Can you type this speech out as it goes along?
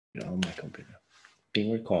On my computer,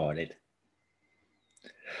 being recorded.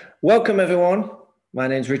 Welcome, everyone. My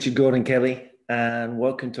name is Richard Gordon Kelly, and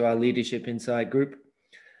welcome to our Leadership Insight group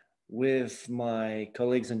with my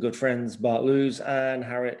colleagues and good friends Bart Lewis and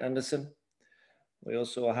Harriet Anderson. We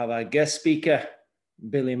also have our guest speaker,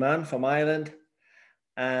 Billy Mann from Ireland,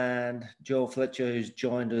 and Joe Fletcher, who's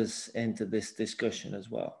joined us into this discussion as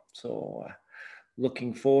well. So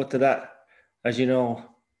looking forward to that. As you know,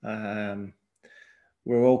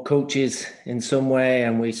 we're all coaches in some way,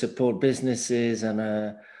 and we support businesses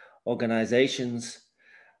and organizations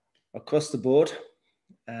across the board.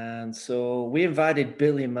 And so we invited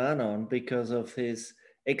Billy Mann on because of his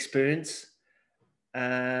experience,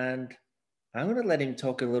 and I'm going to let him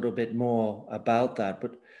talk a little bit more about that.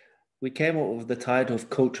 But we came up with the title of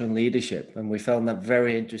Coach and Leadership, and we found that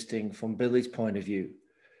very interesting from Billy's point of view.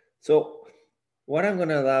 So what I'm going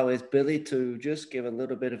to allow is Billy to just give a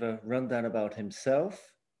little bit of a rundown about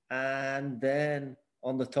himself, and then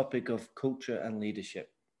on the topic of culture and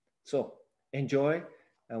leadership. So enjoy,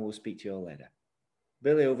 and we'll speak to you all later.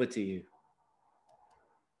 Billy, over to you.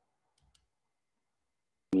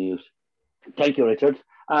 Thank you, Richard.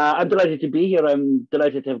 I'm delighted to be here. I'm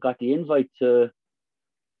delighted to have got the invite to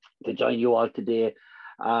join you all today.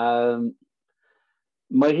 My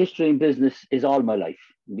history in business is all my life.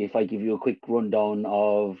 If I give you a quick rundown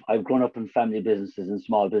of, I've grown up in family businesses and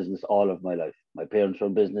small business all of my life. My parents are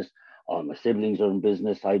in business, all my siblings are in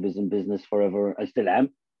business. I was in business forever. I still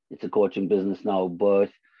am. It's a coaching business now, but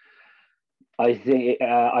I think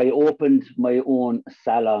I opened my own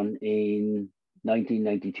salon in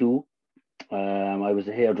 1992. I was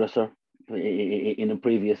a hairdresser in a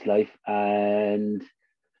previous life, and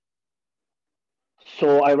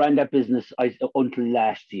so I ran that business until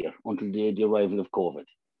last year, until the arrival of COVID.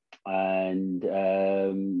 And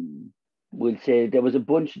we'll say there was a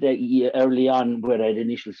bunch that early on where I had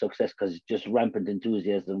initial success because just rampant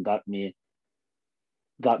enthusiasm got me,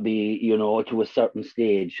 to a certain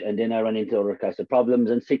stage. And then I ran into other kinds of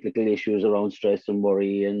problems and cyclical issues around stress and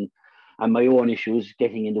worry and my own issues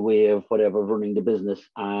getting in the way of whatever running the business.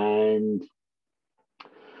 And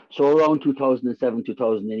so around 2007,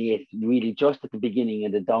 2008, really just at the beginning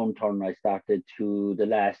of the downturn, I started to the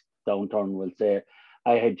last downturn, we'll say,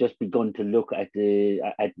 I had just begun to look at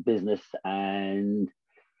business, and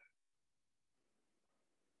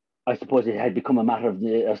I suppose it had become a matter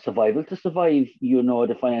of survival to survive,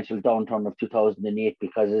 the financial downturn of 2008,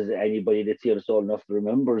 because as anybody that's here is old enough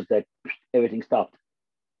remembers that everything stopped.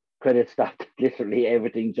 Credit stopped, literally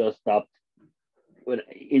everything just stopped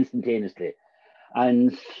instantaneously.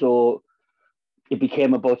 And so it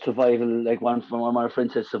became about survival. Like one of my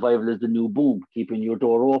friends said, survival is the new boom. Keeping your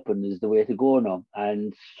door open is the way to go now.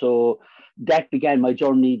 And so that began my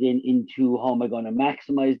journey then into how am I going to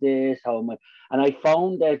maximize this? And I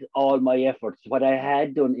found that all my efforts, what I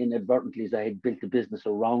had done inadvertently is I had built a business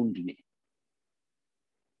around me.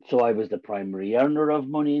 So I was the primary earner of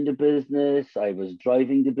money in the business. I was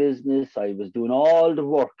driving the business. I was doing all the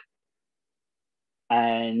work.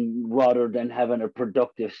 And rather than having a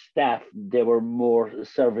productive staff, they were more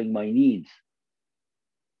serving my needs.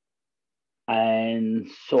 And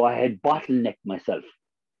so I had bottlenecked myself.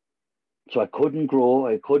 So I couldn't grow.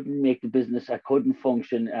 I couldn't make the business. I couldn't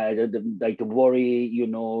function. The worry,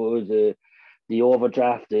 the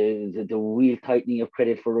overdraft, the real tightening of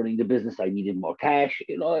credit for running the business. I needed more cash.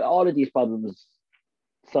 All of these problems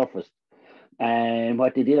surfaced. And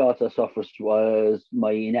what they did also suffer was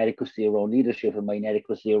my inadequacy around leadership and my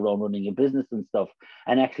inadequacy around running a business and stuff,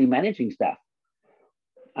 and actually managing staff.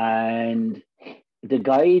 And the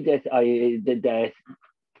guy that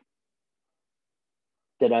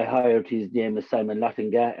I hired, his name is Simon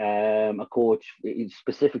Lottinga, a coach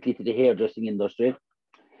specifically to the hairdressing industry.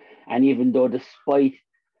 And even though, despite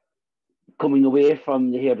coming away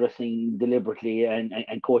from the hairdressing deliberately and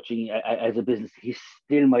coaching as a business, he's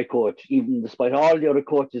still my coach. Even despite all the other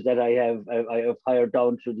coaches that I have hired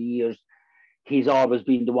down through the years, he's always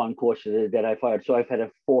been the one coach that I've hired. So I've had a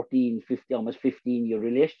 14, 15, almost 15-year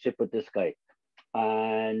relationship with this guy.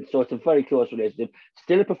 And so it's a very close relationship.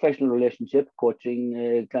 Still a professional relationship,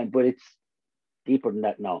 coaching client, but it's deeper than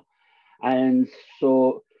that now. And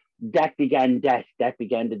so that began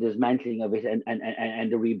the dismantling of it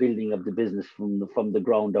and the rebuilding of the business from the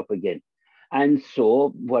ground up again. And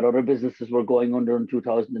so what other businesses were going under in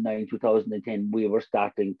 2009, 2010, we were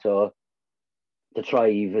starting to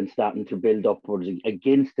thrive and starting to build upwards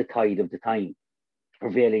against the tide of the time.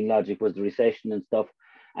 Prevailing logic was the recession and stuff.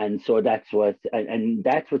 And so that's what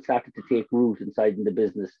started to take root inside in the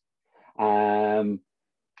business. And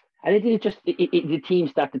the team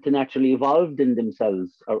started to naturally evolve in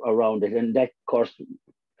themselves around it. And that, of course,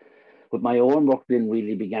 But my own work then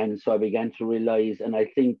really began. So I began to realize, and I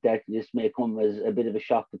think that this may come as a bit of a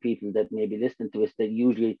shock to people that may be listening to us, that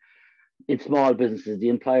usually in small businesses, the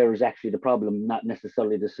employer is actually the problem, not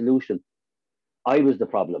necessarily the solution. I was the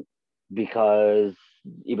problem because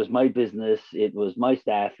it was my business, it was my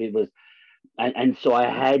staff, it was, and so I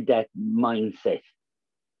had that mindset,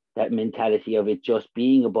 that mentality of it just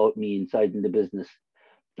being about me inside in the business.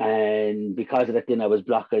 And because of that, then I was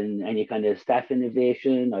blocking any kind of staff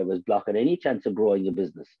innovation. I was blocking any chance of growing a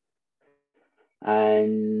business.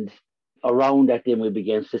 And around that, then we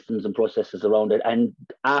began systems and processes around it. And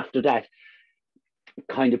after that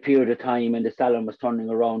kind of period of time, and the salon was turning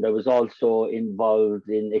around, I was also involved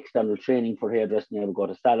in external training for hairdressing. I would go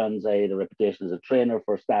to salons. I had a reputation as a trainer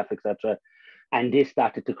for staff, etc. And this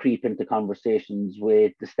started to creep into conversations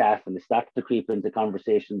with the staff, and it started to creep into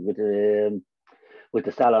conversations with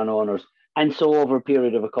the salon owners. And so over a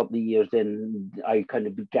period of a couple of years, then I kind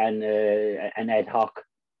of began an ad hoc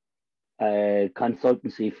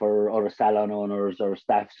consultancy for other salon owners or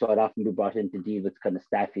staff. So I'd often be brought in to deal with kind of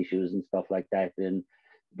staff issues and stuff like that, and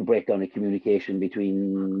the breakdown of communication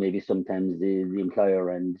between maybe sometimes the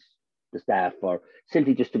employer and the staff, or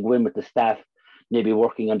simply just to go in with the staff, maybe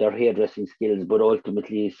working on their hairdressing skills, but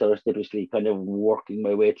ultimately surreptitiously kind of working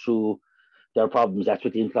my way through their problems. That's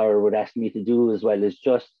what the employer would ask me to do, as well as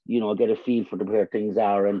just, get a feel for where things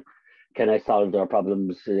are and can I solve their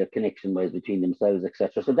problems connection wise between themselves,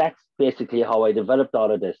 etc. So that's basically how I developed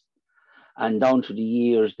all of this. And down through the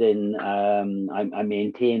years, then I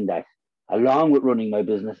maintained that along with running my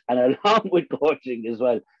business and along with coaching as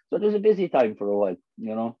well. So it was a busy time for a while.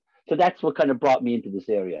 So that's what kind of brought me into this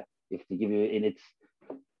area, if to give you in its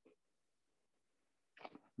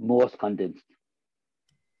most condensed.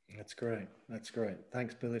 That's great. That's great.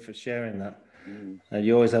 Thanks, Billy, for sharing that.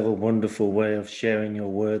 You always have a wonderful way of sharing your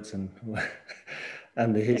words and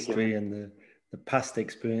and the history and the past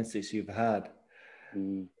experiences you've had.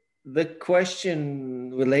 The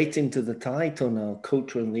question relating to the title now,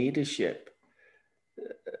 culture and leadership.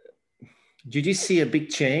 Did you see a big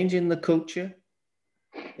change in the culture,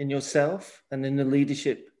 in yourself, and in the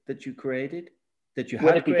leadership that you created, that you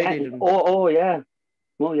had created? Oh yeah.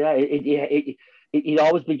 Well, yeah, it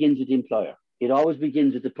always begins with the employer. It always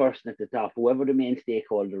begins with the person at the top, whoever the main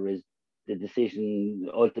stakeholder is, the decision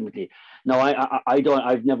ultimately. Now,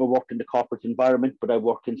 I've never worked in the corporate environment, but I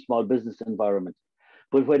worked in small business environment.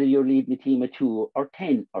 But whether you're leading a team of 2 or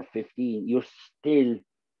 10 or 15, you're still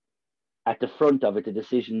at the front of it. The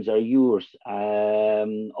decisions are yours,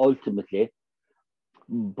 ultimately.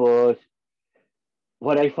 But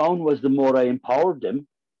what I found was the more I empowered them,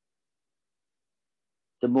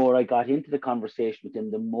 the more I got into the conversation with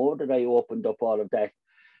them, the more that I opened up all of that,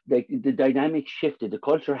 the dynamic shifted, the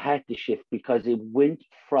culture had to shift, because it went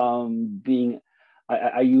from being,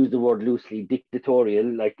 I use the word loosely, dictatorial,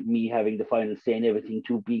 like me having the final say in everything,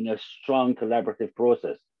 to being a strong collaborative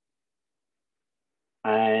process.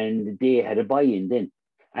 And they had a buy-in then.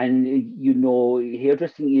 And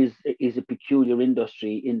hairdressing is a peculiar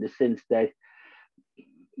industry in the sense that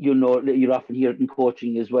you're often hear it in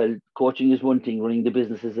coaching as well. Coaching is one thing, running the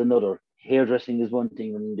business is another. Hairdressing is one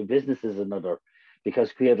thing, running the business is another,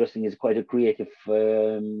 because hairdressing is quite a creative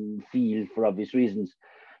field for obvious reasons.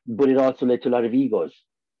 But it also led to a lot of egos.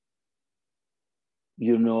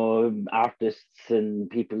 Artists and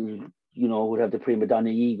people, would have the prima donna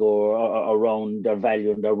ego around their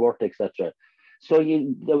value and their worth, etc. So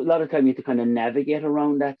a lot of time you have to kind of navigate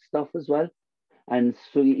around that stuff as well. And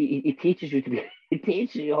so it teaches you to be, it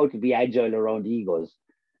teaches you how to be agile around egos,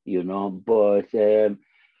 But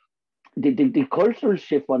the cultural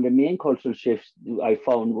shift, one of the main cultural shifts I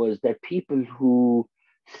found was that people who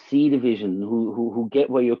see the vision, who get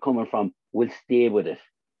where you're coming from, will stay with it.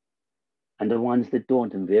 And the ones that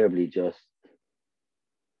don't invariably just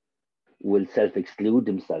will self-exclude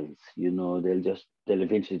themselves. They'll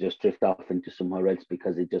eventually just drift off into somewhere else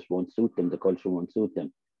because it just won't suit them. The culture won't suit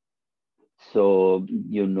them. So,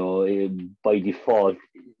 by default,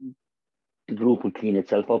 the group will clean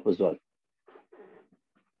itself up as well.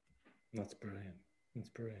 That's brilliant. That's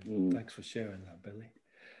brilliant. Thanks for sharing that, Billy.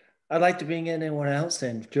 I'd like to bring in anyone else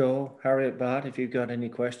in. Joe, Harriet, Bart, if you've got any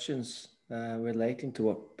questions relating to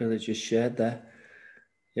what Billy just shared there,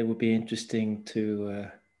 it would be interesting to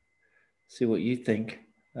see what you think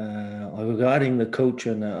regarding the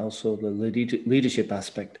culture and also the leadership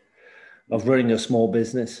aspect of running a small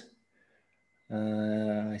business.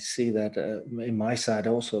 I see that in my side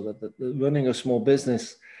also, that running a small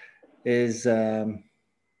business is,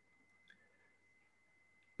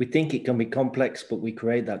 we think it can be complex, but we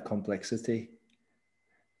create that complexity.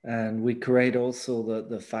 And we create also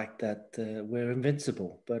the fact that we're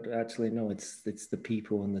invincible, but actually no, it's the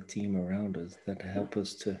people and the team around us that help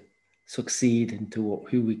us to succeed into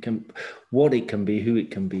what it can be, who it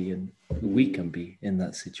can be, and who we can be in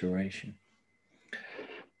that situation.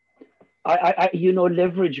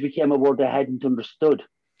 Leverage became a word I hadn't understood.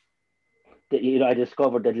 I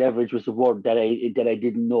discovered that leverage was a word that I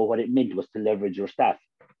didn't know what it meant, was to leverage your staff.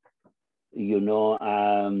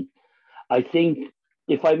 I think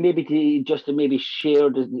if I just to maybe share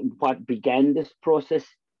what began this process,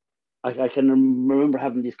 I can remember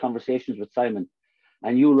having these conversations with Simon,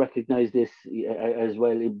 and you recognize this as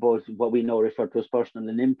well in both what we now refer to as personal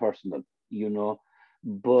and impersonal,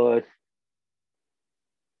 but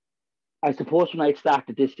I suppose when I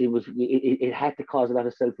started this, it had to cause a lot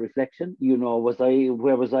of self-reflection.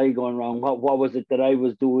 Where was I going wrong? What was it that I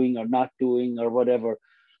was doing or not doing or whatever?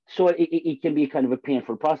 So it can be kind of a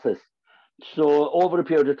painful process. So over a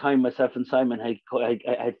period of time, myself and Simon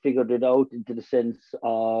had figured it out into the sense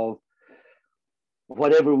of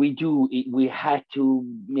whatever we do, we had to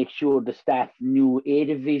make sure the staff knew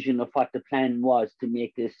the vision of what the plan was to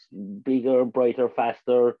make this bigger, brighter,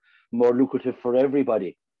 faster, more lucrative for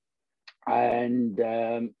everybody. And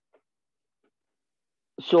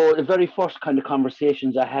so the very first kind of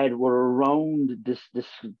conversations I had were around this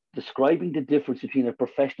describing the difference between a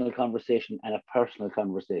professional conversation and a personal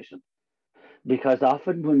conversation. Because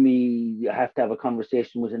often when we have to have a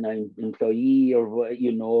conversation with an employee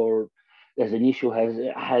or as an issue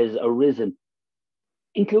has arisen,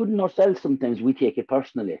 including ourselves, sometimes we take it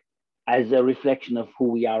personally as a reflection of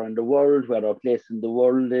who we are in the world, where our place in the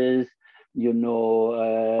world is,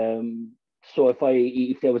 so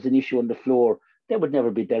if there was an issue on the floor, that would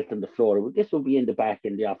never be dealt on the floor. This would be in the back,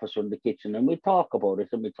 in the office or in the kitchen, and we talk about it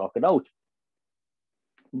and we talk it out.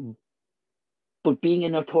 But being a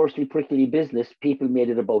notoriously prickly business, people made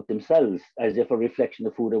it about themselves, as if a reflection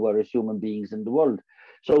of who they were as human beings in the world.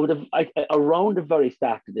 So around the very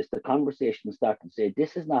start of this, the conversation started to say,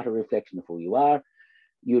 this is not a reflection of who you are.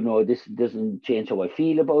 This doesn't change how I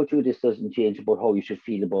feel about you. This doesn't change about how you should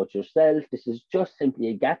feel about yourself. This is just simply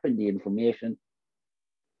a gap in the information.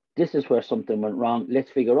 This is where something went wrong.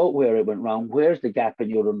 Let's figure out where it went wrong. Where's the gap in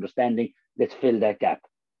your understanding? Let's fill that gap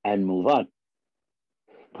and move on.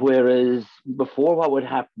 Whereas before, what would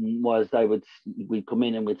happen was we'd come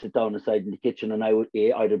in and we'd sit down aside in the kitchen, and I would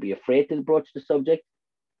either be afraid to broach the subject,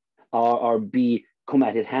 or B, come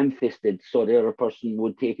at it ham-fisted, so the other person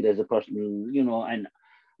would take it as a personal, and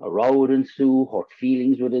a row would ensue, hurt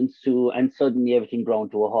feelings would ensue, and suddenly everything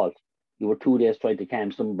ground to a halt. You were 2 days trying to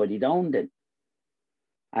calm somebody down then.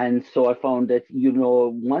 And so I found that,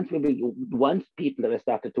 once people that I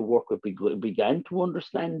started to work with began to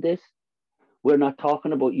understand this, we're not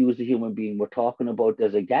talking about you as a human being. We're talking about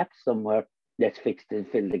there's a gap somewhere. Let's fix it and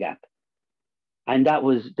fill the gap. And that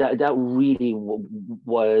really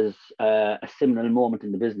was a seminal moment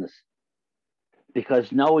in the business,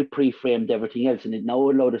 because now it pre-framed everything else, and it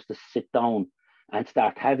now allowed us to sit down and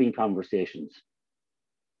start having conversations.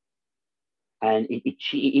 And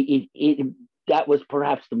that was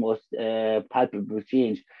perhaps the most palpable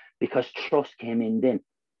change, because trust came in then.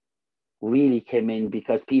 Really came in,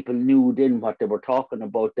 because people knew then what they were talking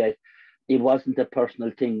about, that it wasn't a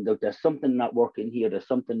personal thing, that there's something not working here, there's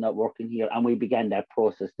something not working here. And we began that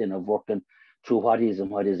process then of working through what is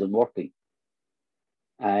and what isn't working.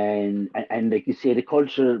 And like you say, the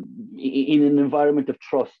culture in an environment of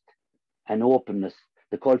trust and openness,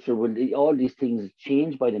 the culture all these things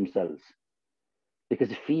change by themselves, because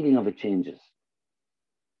the feeling of it changes.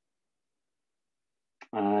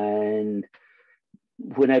 And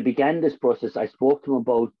when I began this process, I spoke to them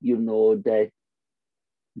about, that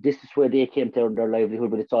this is where they came to earn their livelihood,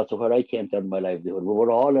 but it's also where I came to earn my livelihood. We were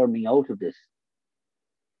all earning out of this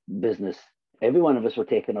business. Every one of us were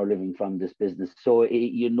taking our living from this business. So,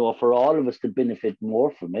 for all of us to benefit more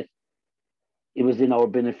from it, it was in our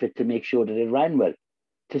benefit to make sure that it ran well,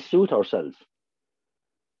 to suit ourselves.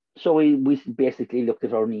 So we basically looked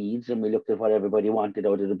at our needs, and we looked at what everybody wanted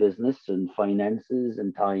out of the business, and finances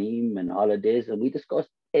and time and holidays, and we discussed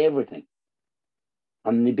everything.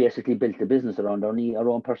 And we basically built the business around our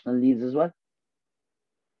own personal needs as well.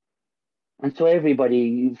 And so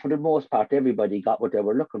everybody, for the most part, everybody got what they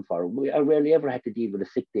were looking for. I rarely ever had to deal with a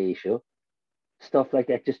sick day issue. Stuff like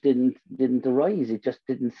that just didn't arise. It just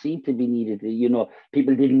didn't seem to be needed.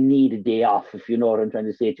 People didn't need a day off, if you know what I'm trying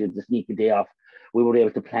to say to you, to sneak a day off. We were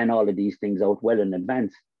able to plan all of these things out well in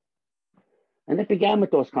advance. And it began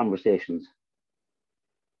with those conversations.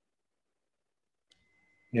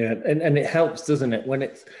 Yeah, and it helps, doesn't it?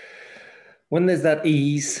 When there's that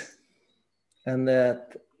ease and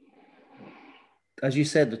that as you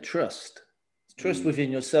said, the trust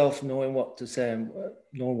within yourself, knowing what to say and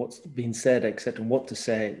knowing what's been said, etc., and what to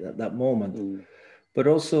say at that moment, but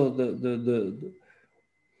also the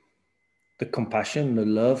compassion, the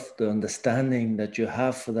love, the understanding that you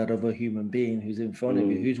have for that other human being who's in front of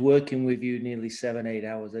you, who's working with you nearly 7-8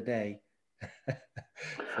 hours a day.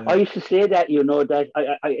 I used to say that, you know, that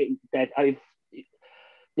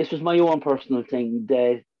this was my own personal thing,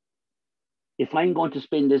 that if I'm going to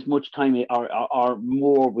spend as much time or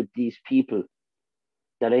more with these people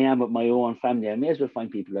that I am with my own family, I may as well find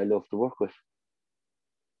people I love to work with.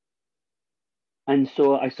 And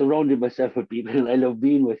so I surrounded myself with people I love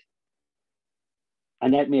being with.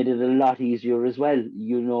 And that made it a lot easier as well,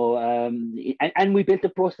 you know. And we built a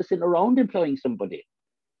process in around employing somebody.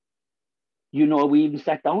 You know, we even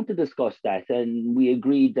sat down to discuss that, and we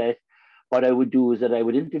agreed that what I would do is that I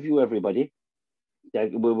would interview everybody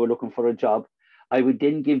that we were looking for a job. I would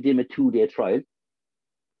then give them a 2-day trial.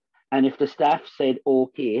 And if the staff said,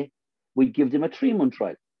 okay, we'd give them a 3-month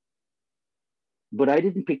trial. But I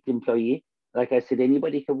didn't pick the employee. Like I said,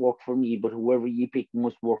 anybody can work for me, but whoever you pick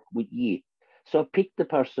must work with you. So pick the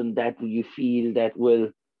person that you feel that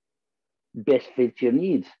will best fit your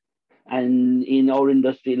needs. And in our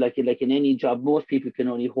industry, like in any job, most people can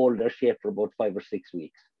only hold their shape for about 5 or 6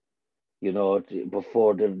 weeks. You know,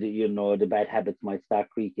 before the bad habits might start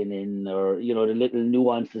creaking in, or, you know, the little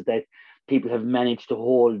nuances that people have managed to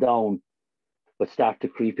hold down, but start to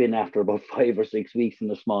creep in after about 5 or 6 weeks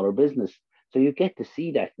in a smaller business. So you get to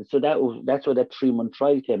see that. So that's where that 3-month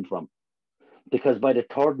trial came from, because by the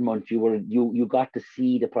 3rd month you got to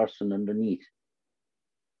see the person underneath,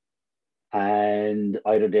 and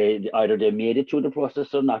either they made it through the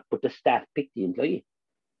process or not, but the staff picked the employee.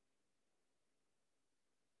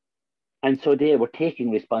 And so they were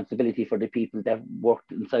taking responsibility for the people that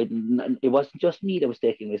worked inside. And it wasn't just me that was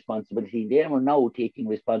taking responsibility. They were now taking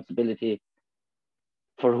responsibility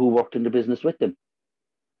for who worked in the business with them.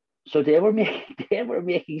 So they were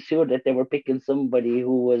making sure that they were picking somebody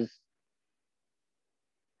who was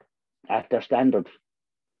at their standard.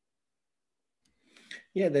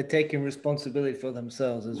 Yeah, they're taking responsibility for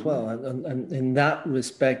themselves as well. And in that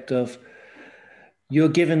respect of, you're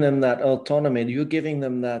giving them that autonomy, you're giving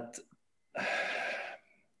them that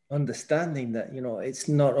understanding that, you know, it's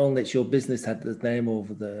not only it's your business had the name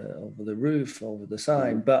over the roof, over the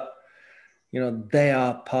sign, but, you know, they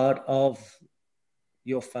are part of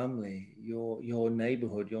your family, your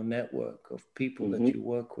neighborhood, your network of people that you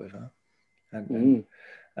work with, huh?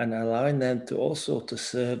 And allowing them to also to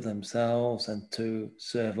serve themselves and to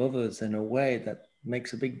serve others in a way that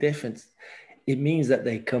makes a big difference. It means that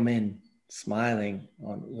they come in smiling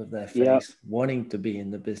with their face, wanting to be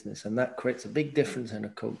in the business, and that creates a big difference in a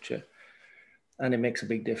culture, and it makes a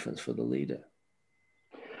big difference for the leader.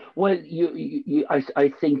 Well,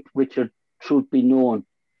 I think, Richard, truth be known,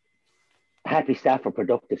 happy staff are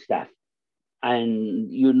productive staff. And,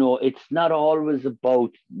 you know, it's not always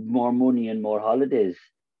about more money and more holidays,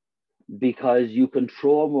 because you can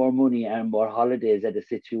throw more money and more holidays at a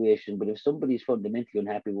situation. But if somebody's fundamentally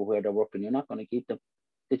unhappy with where they're working, you're not going to keep them.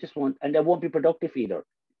 They just won't, and they won't be productive either.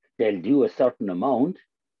 They'll do a certain amount,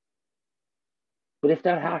 but if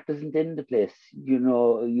their heart isn't in the place, you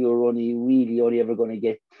know, you're only ever going to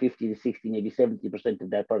get 50 to 60, maybe 70% of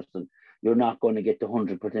that person. You're not going to get the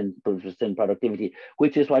 100% productivity,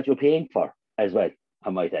 which is what you're paying for as well, I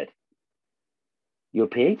might add. You're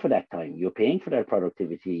paying for that time. You're paying for that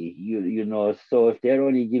productivity. You know, so if they're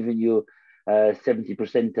only giving you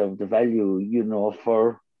 70% of the value, you know,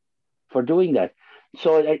 for doing that.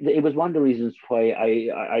 So it was one of the reasons why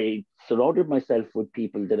I surrounded myself with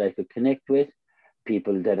people that I could connect with,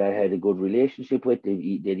 people that I had a good relationship with. They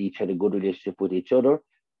each had a good relationship with each other.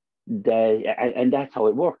 And that's how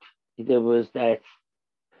it worked. There was a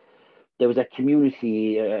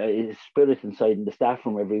community spirit inside in the staff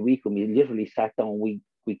room every week, and we literally sat down. We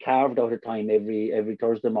carved out a time every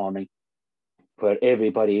Thursday morning where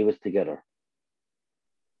everybody was together.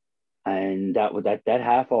 And that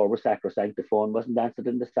half hour was sacrosanct. The phone wasn't answered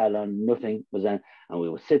in the salon, nothing was on, and we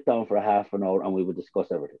would sit down for a half an hour and we would discuss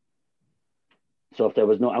everything. So if there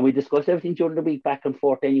was and we discussed everything during the week back and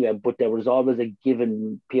forth anyway, but there was always a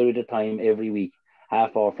given period of time every week,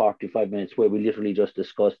 half hour, 45 minutes, where we literally just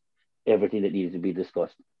discussed everything that needed to be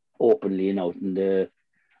discussed openly and out and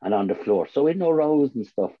on the floor. So in no rows and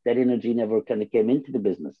stuff, that energy never kind of came into the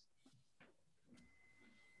business.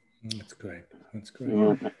 That's great. That's great.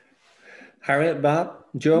 Yeah. Harriet, Bob,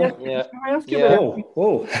 Joe? Yeah.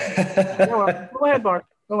 Oh. Go ahead, Bart.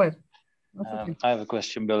 Go ahead. Okay. I have a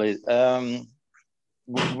question, Billy.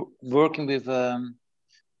 Working with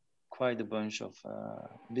quite a bunch of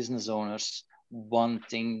business owners, one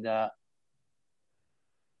thing that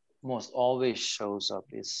most always shows up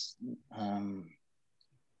is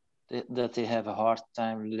that they have a hard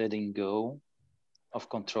time letting go of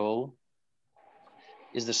control.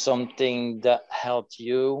 Is there something that helped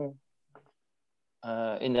you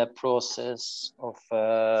in that process of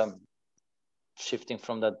shifting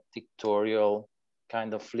from that dictatorial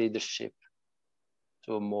kind of leadership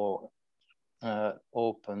to a more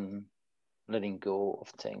open letting go of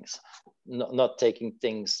things, not taking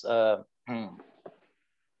things,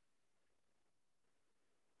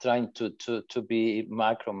 trying to be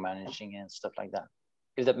micromanaging and stuff like that,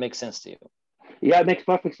 if that makes sense to you? Yeah, it makes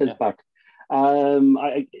perfect sense, Bart.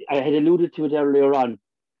 I had alluded to it earlier on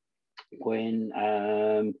when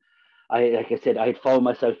like I said, I had found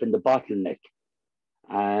myself in the bottleneck,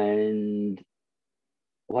 and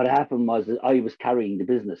what happened was that I was carrying the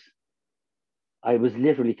business. I was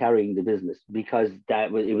literally carrying the business because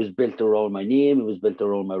it was built around my name, it was built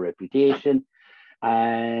around my reputation,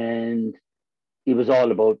 and it was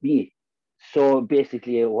all about me. So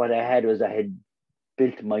basically, what I had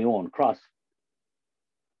built my own cross.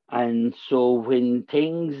 And so when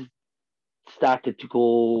things started to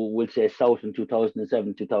go, we'll say, south in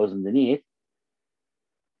 2007, 2008,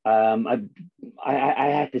 I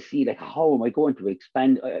had to see, like, how am I going to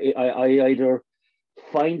expand? I either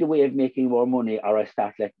find a way of making more money or I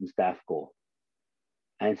start letting staff go.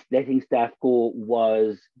 And letting staff go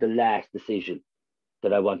was the last decision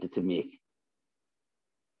that I wanted to make.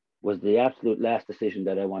 Was the absolute last decision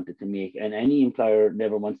that I wanted to make. And any employer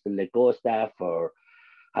never wants to let go of staff or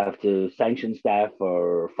have to sanction staff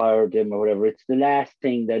or fire them or whatever. It's the last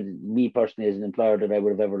thing that me personally as an employer that I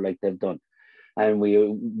would have ever liked to have done. And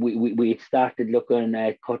we started looking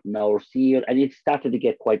at cutting hours here, and it started to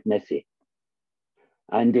get quite messy.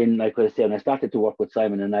 And then, like I said, I started to work with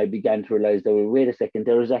Simon, and I began to realize that, well, wait a second,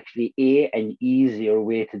 there is actually an easier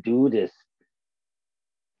way to do this,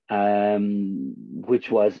 which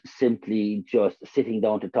was simply just sitting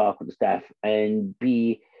down to talk with the staff. And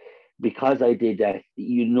because I did that,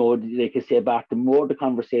 like I say, back, the more the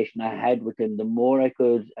conversation I had with him, the more I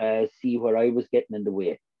could see where I was getting in the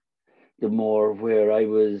way. The more where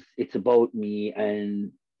it's about me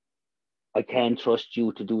and I can't trust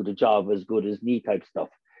you to do the job as good as me type stuff.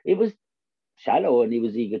 It was shallow and it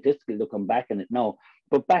was egotistical looking back on it now.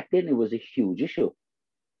 But back then it was a huge issue.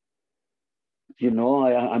 I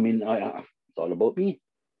mean, it's all about me.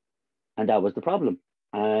 And that was the problem.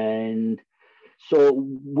 And so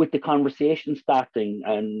with the conversation starting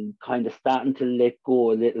and kind of starting to let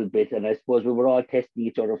go a little bit, and I suppose we were all testing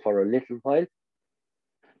each other for a little while,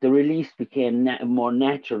 the release became more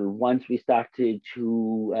natural once we started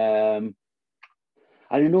to,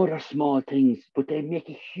 I know they're small things, but they make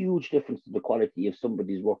a huge difference to the quality of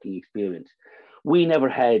somebody's working experience. We never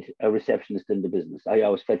had a receptionist in the business. I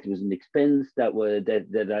always felt it was an expense that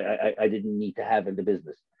I didn't need to have in the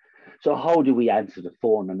business. So how do we answer the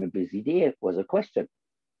phone on a busy day was a question.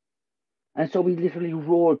 And so we literally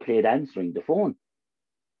role played answering the phone.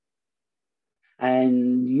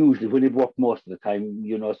 And usually when it worked most of the time,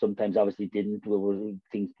 sometimes obviously didn't. There were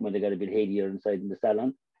things when they got a bit headier inside in the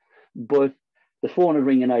salon. But the phone would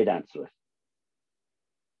ring and I'd answer it.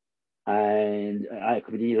 And I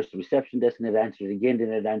could be nearest the reception desk and I'd answer it again,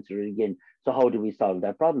 then I'd answer it again. So how do we solve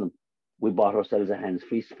that problem? We bought ourselves a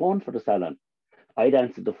hands-free phone for the salon. I'd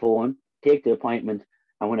answer the phone, take the appointment,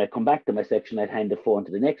 and when I come back to my section, I'd hand the phone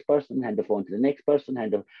to the next person, hand the phone to the next person,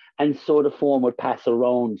 and so the phone would pass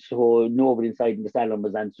around, so nobody inside in the salon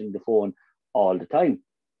was answering the phone all the time.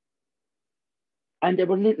 And there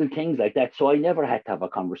were little things like that. So I never had to have a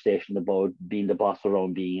conversation about being the boss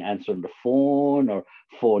around answering the phone or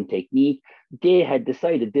phone technique. They had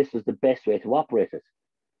decided this was the best way to operate it.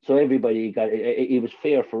 So everybody it was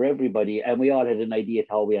fair for everybody. And we all had an idea of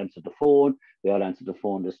how we answered the phone. We all answered the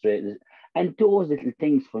phone the straight. And those little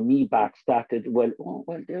things for me back started, well,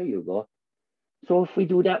 there you go. So if we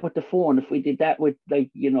do that with the phone, if we did that with,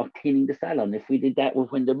 cleaning the salon, if we did that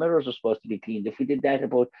with when the mirrors are supposed to be cleaned, if we did that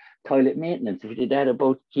about toilet maintenance, if we did that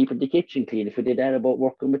about keeping the kitchen clean, if we did that about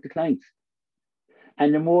working with the clients.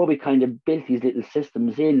 And the more we kind of built these little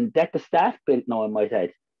systems in, that the staff built now in my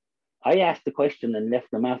head. I asked the question and left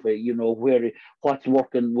them off, what's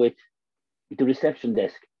working with the reception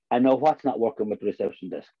desk. I know what's not working with the reception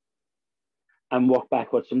desk. And work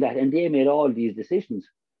backwards from that. And they made all these decisions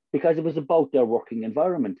because it was about their working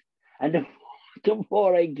environment. And the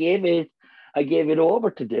more I gave it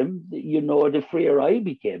over to them, the freer I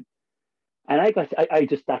became. And I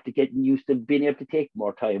just started getting used to being able to take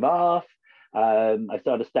more time off. I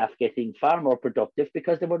saw the staff getting far more productive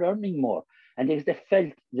because they were earning more. And they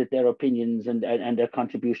felt that their opinions and their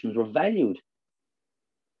contributions were valued.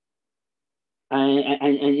 And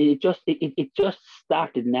it just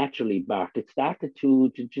started naturally, Bart. It started to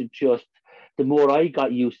just, the more I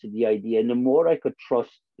got used to the idea, and the more I could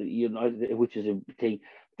trust, which is a thing,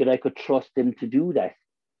 that I could trust him to do that.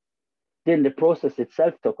 Then the process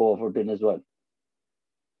itself took over then as well.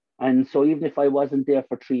 And so even if I wasn't there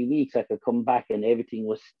for 3 weeks, I could come back and everything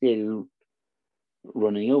was still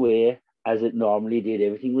running away as it normally did.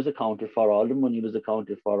 Everything was accounted for, all the money was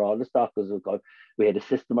accounted for, all the stock was accounted. We had a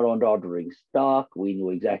system around ordering stock. We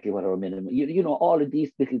knew exactly what our minimum, all of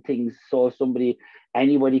these little things. So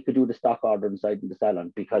anybody could do the stock order inside in the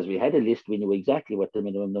salon because we had a list. We knew exactly what the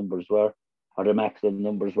minimum numbers were or the maximum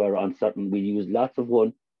numbers were on certain. We used lots of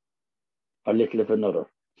one or little of another.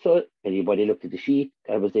 So anybody looked at the sheet,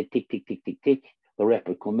 I was a tick, tick, tick, tick, tick. The rep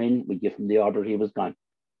would come in, we'd give him the order, he was gone.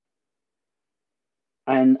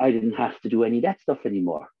 And I didn't have to do any of that stuff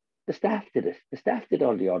anymore. The staff did it. The staff did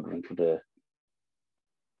all the ordering for the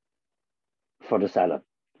salon.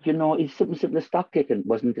 It's something simple as stock taking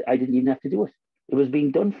I didn't even have to do it. It was being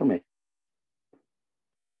done for me.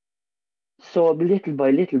 So little by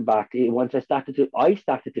little, Bart, once I started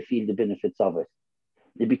to feel the benefits of it.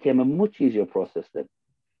 It became a much easier process then.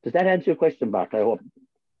 Does that answer your question, Bart? I hope.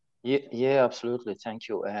 Yeah, absolutely. Thank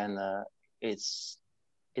you. And it's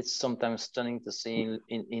sometimes stunning to see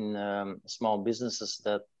in small businesses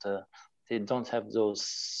that they don't have those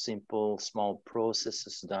simple small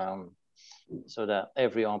processes down, so that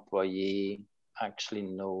every employee actually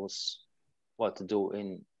knows what to do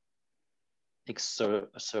in a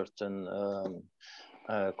certain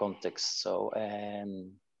context. So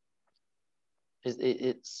and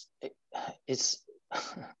it's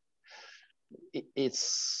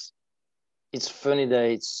it's funny that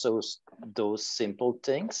it's those simple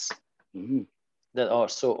things that are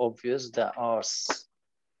so obvious, that are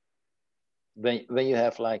when you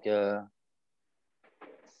have like a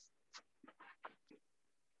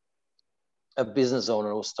business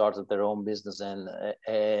owner who started their own business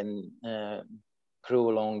and grew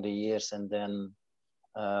along the years, and then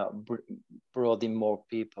brought in more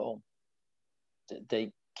people.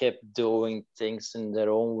 They kept doing things in their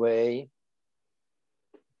own way,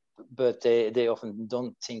 but they often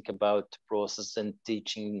don't think about the process and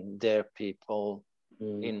teaching their people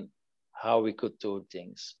in how we could do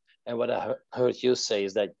things. And what I heard you say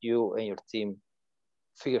is that you and your team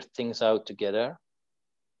figure things out together,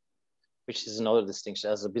 which is another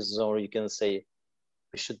distinction. As a business owner, you can say,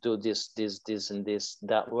 we should do this, and this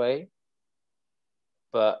that way.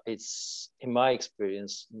 But it's, in my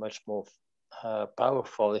experience, much more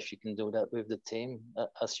powerful if you can do that with the team,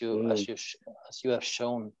 as you have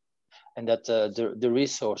shown, and that the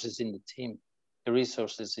resources in the team, the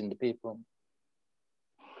resources in the people.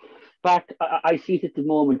 But I see it at the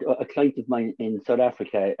moment. A client of mine in South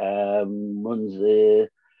Africa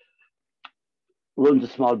runs a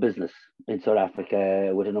small business in South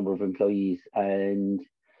Africa with a number of employees, and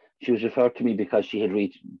she was referred to me because she had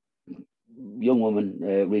reached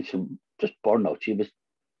just burnout. She was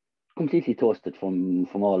completely toasted from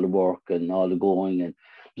all the work and all the going, and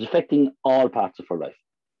it was affecting all parts of her life.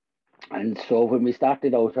 And so when we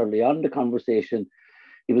started out early on the conversation,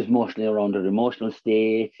 it was mostly around her emotional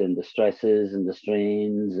state and the stresses and the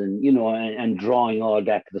strains, and and drawing all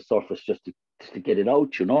that to the surface just to get it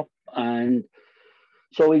out, And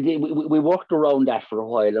so we worked around that for a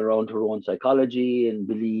while, around her own psychology and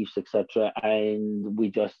beliefs, etc. And we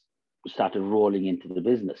just started rolling into the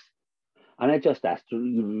business. And I just asked her,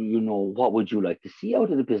 what would you like to see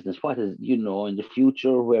out of the business? What is, in the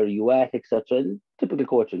future, where are you at, etc. And typical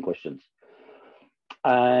coaching questions.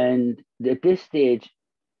 And at this stage,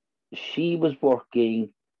 she was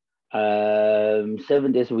working 7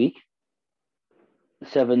 days a week,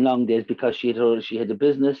 7 long days, because she had a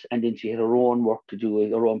business, and then she had her own work to do,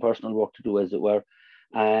 her own personal work to do, as it were.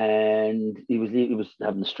 And it was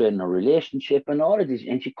having a strain in her relationship and all of this,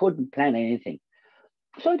 and she couldn't plan anything.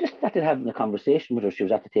 So I just started having a conversation with her. She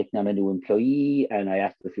was after taking on a new employee, and I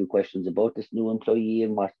asked her a few questions about this new employee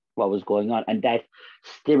and what was going on, and that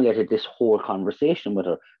stimulated this whole conversation with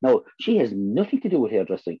her. Now, she has nothing to do with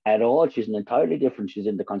hairdressing at all. She's entirely different. She's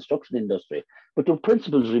in the construction industry, but the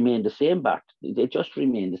principles remain the same, Bart. They just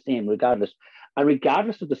remain the same regardless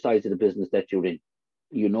of the size of the business that you're in,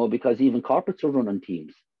 because even corporates are run on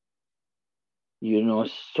teams,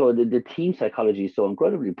 so the team psychology is so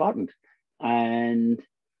incredibly important. And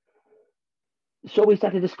so we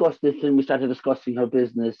started discussing this, and we started discussing her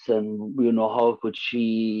business, and how could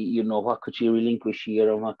she, what could she relinquish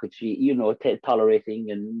here, and what could she, tolerating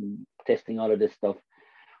and testing all of this stuff.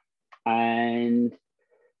 And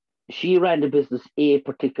she ran the business a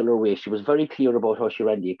particular way. She was very clear about how she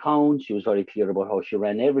ran the accounts. She was very clear about how she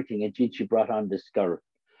ran everything. And she brought on this girl.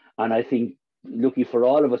 And I think, lucky for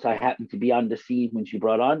all of us, I happened to be on the scene when she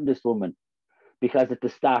brought on this woman, because at the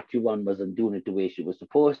start, one wasn't doing it the way she was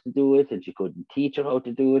supposed to do it, and she couldn't teach her how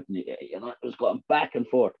to do it. And, it was going back and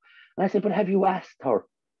forth. And I said, but have you asked her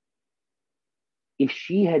if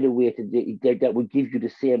she had a way that would give you the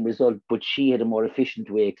same result, but she had a more efficient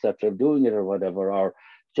way, etc., of doing it or whatever, or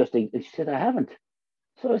just, and she said, I haven't.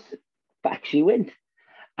 So back she went.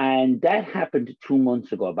 And that happened 2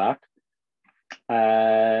 months ago back.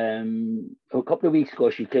 A couple of weeks ago,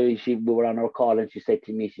 we were on our call, and she said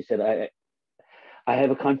to me, she said, I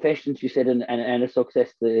have a confession, she said, and a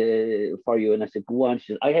success for you. And I said, go on.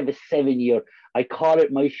 She said, I have a 7-year, I call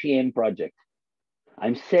it my shame project.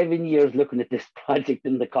 I'm 7 years looking at this project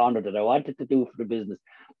in the corner that I wanted to do for the business.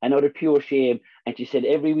 And out of pure shame. And she said,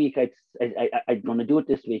 every week I'm going to do it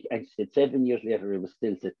this week. And she said, 7 years later, it was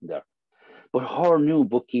still sitting there. But her new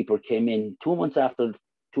bookkeeper came in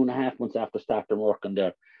 2.5 months after starting working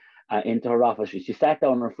there, into her office. She sat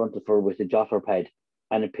down in front of her with a jotter pad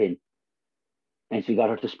and a pen. And she got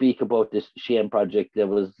her to speak about this shame project that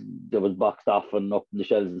was boxed off and up in the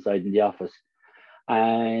shelves inside in the office.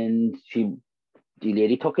 And the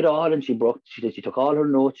lady took it all, and she took all her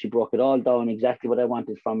notes, she broke it all down, exactly what I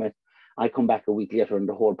wanted from it. I come back a week later and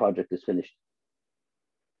the whole project is finished.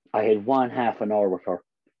 I had 1/2 an hour with her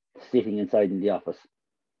sitting inside in the office.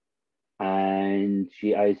 And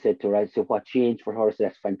I said to her, what changed for her? I said,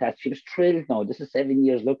 that's fantastic. She was thrilled now. This is 7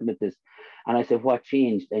 years looking at this. And I said, what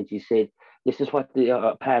changed? And she said, this is what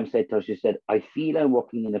the Pam said to her. She said, I feel I'm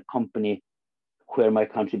working in a company where my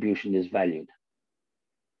contribution is valued.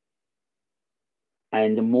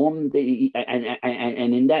 And the moment,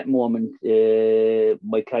 and in that moment,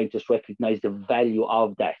 my client just recognized the value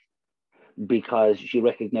of that, because she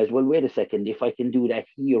recognized, well, wait a second, if I can do that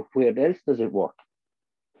here, where else does it work?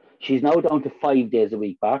 She's now down to 5 days a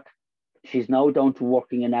week back. She's now down to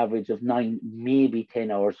working an average of 9, maybe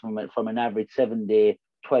 10 hours from an average 7-day,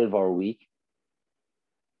 12-hour week.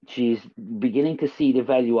 She's beginning to see the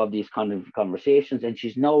value of these kind of conversations, and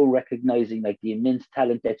she's now recognizing like the immense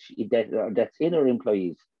talent that's in her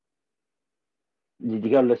employees. The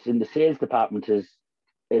girl that's in the sales department is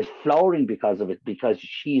flowering because of it, because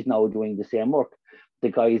she's now doing the same work. The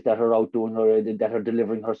guys that are out that are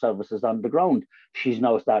delivering her services on the ground, she's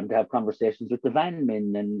now starting to have conversations with the van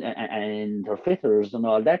men and her fitters and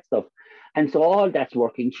all that stuff. And so all that's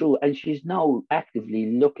working through, and she's now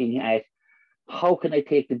actively looking at, how can I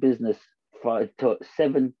take the business to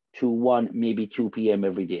 7 to 1, maybe 2 p.m.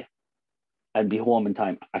 every day, and be home in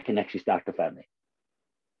time? I can actually start the family.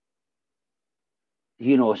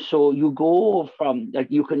 So you go from, like,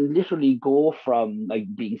 you can literally go from like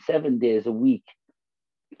being 7 days a week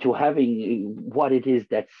to having what it is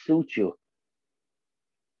that suits you,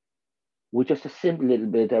 with just a simple little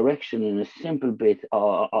bit of direction and a simple bit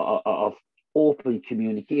of open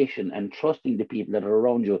communication and trusting the people that are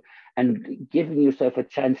around you, and giving yourself a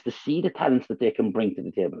chance to see the talents that they can bring to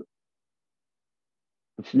the table.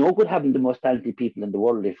 It's no good having the most talented people in the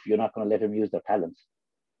world if you're not going to let them use their talents.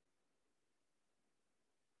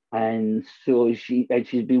 And so she's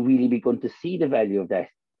really begun to see the value of that,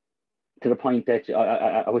 to the point that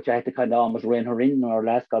which I had to kind of almost rein her in our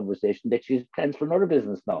last conversation, that she's plans for another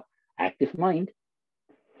business now, Active Mind.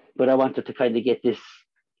 But I want her to kind of get this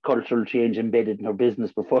cultural change embedded in her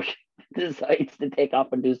business before she decides to take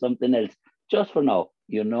off and do something else, just for now.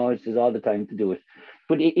 It's all the time to do it.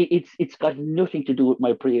 But it's got nothing to do with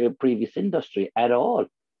my previous industry at all.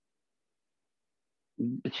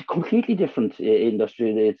 It's a completely different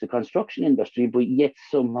industry. It's a construction industry, but yet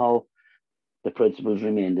somehow the principles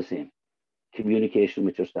remain the same. Communication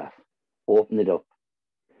with your staff, open it up.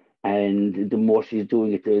 And the more she's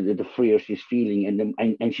doing it, the freer she's feeling,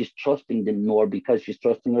 and she's trusting them more, because she's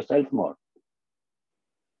trusting herself more.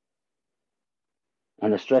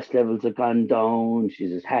 And the stress levels have gone down.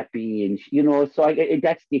 She's as happy, and so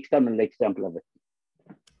that's the external example of it.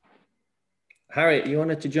 Harriet, you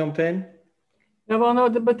wanted to jump in? Yeah, well, no,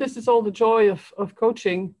 but this is all the joy of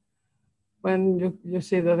coaching, when you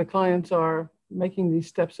see that the clients are making these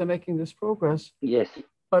steps and making this progress. Yes.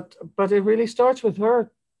 But it really starts with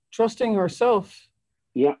her trusting herself.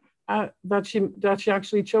 Yeah. That she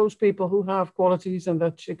actually chose people who have qualities and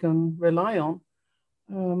that she can rely on.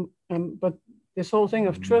 But this whole thing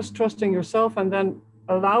of trusting yourself, and then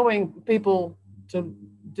allowing people to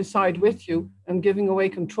decide with you and giving away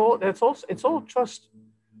control, it's all trust.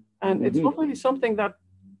 And it's not really something that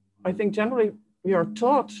I think generally we are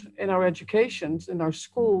taught in our educations, in our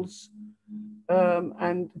schools,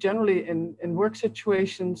 and generally in work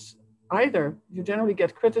situations. either. You generally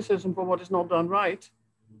get criticism for what is not done right.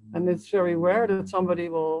 And it's very rare that somebody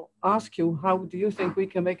will ask you, how do you think we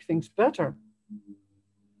can make things better?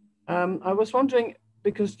 I was wondering,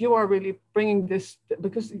 because you are really bringing this,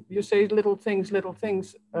 because you say little things,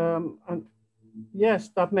 and yes,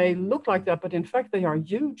 that may look like that, but in fact, they are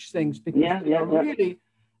huge things, because really,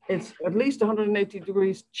 it's at least 180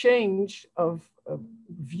 degrees change of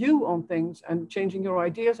view on things and changing your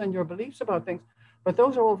ideas and your beliefs about things. But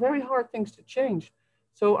those are all very hard things to change.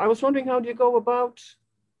 So I was wondering, how do you go about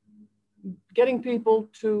getting people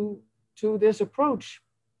to this approach?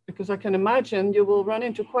 Because I can imagine you will run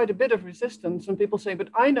into quite a bit of resistance, and people say, but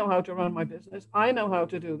I know how to run my business. I know how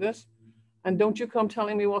to do this. And don't you come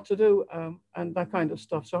telling me what to do, and that kind of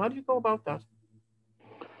stuff. So how do you go about that?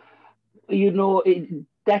 You know,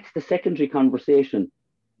 that's the secondary conversation,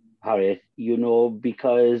 Harriet, you know,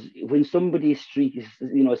 because when somebody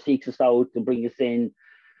seeks us out to bring us in,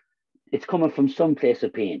 it's coming from some place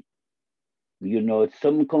of pain. You know, it's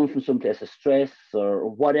coming from some place of stress or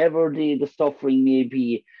whatever the suffering may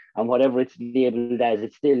be, and whatever it's labeled as,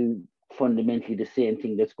 it's still fundamentally the same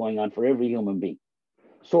thing that's going on for every human being.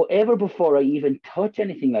 So ever before I even touch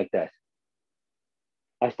anything like that,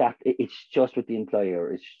 it's just with the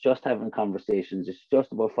employer. It's just having conversations. It's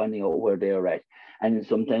just about finding out where they're at. And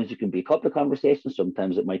sometimes it can be a couple of conversations.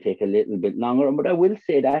 Sometimes it might take a little bit longer. But I will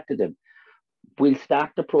say that to them. We'll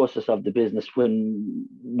start the process of the business when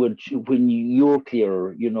you're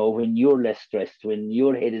clearer, you know, when you're less stressed, when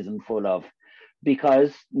your head isn't full of,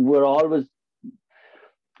 because we're either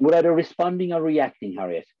responding or reacting,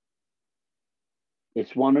 Harriet.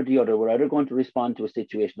 It's one or the other. We're either going to respond to a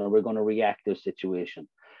situation or we're going to react to a situation.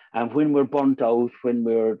 And when we're burnt out, when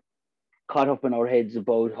we're caught up in our heads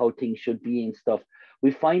about how things should be and stuff,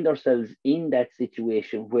 we find ourselves in that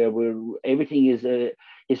situation where everything is a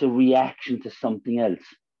reaction to something else.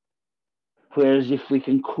 Whereas if we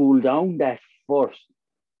can cool down that first,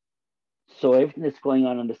 so everything that's going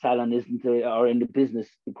on in the salon or in the business,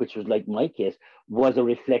 which was like my case, was a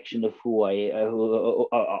reflection of who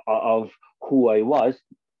I was.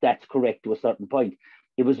 That's correct to a certain point.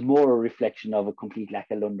 It was more a reflection of a complete lack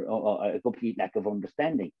of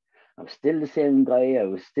understanding. I'm still the same guy. I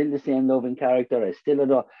was still the same loving character.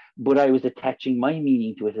 But I was attaching my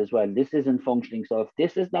meaning to it as well. This isn't functioning. So if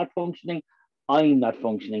this is not functioning, I'm not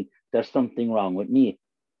functioning. There's something wrong with me.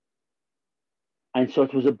 And so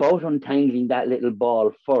it was about untangling that little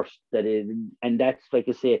ball first. And that's, like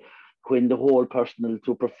I say, when the whole personal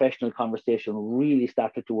to professional conversation really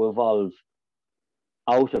started to evolve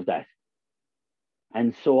out of that.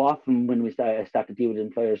 And so often when I start to deal with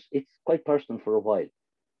employers, it's quite personal for a while.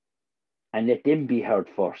 And let them be heard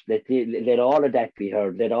first. Let all of that be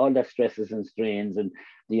heard. Let all the stresses and strains and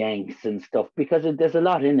the angst and stuff, because there's a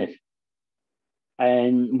lot in it.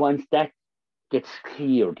 And once that gets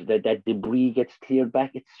cleared, that debris gets cleared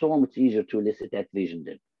back, it's so much easier to elicit that vision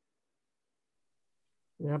then.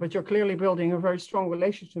 Yeah, but you're clearly building a very strong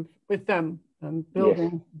relationship with them and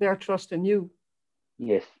building their trust in you.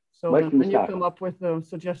 Yes. So when you come up with a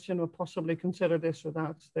suggestion or possibly consider this or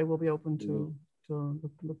that, they will be open to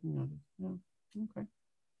looking at it. Yeah. Okay.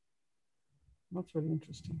 That's really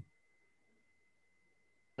interesting.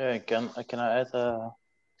 Yeah, can I add a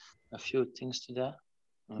few things to that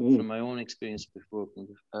from my own experience with working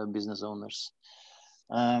with business owners?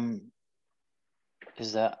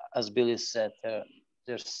 Is that, as Billy said,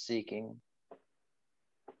 they're seeking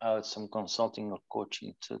out some consulting or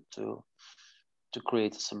coaching to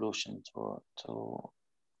create a solution to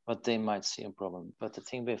what they might see a problem. But the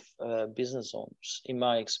thing with business owners, in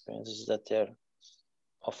my experience, is that they're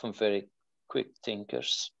often very quick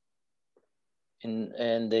thinkers,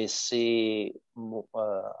 and they see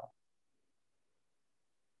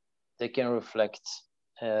they can reflect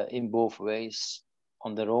in both ways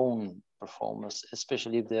on their own performance,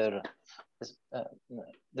 especially if they're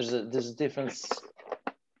there's a difference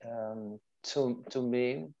to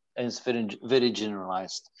me, and it's very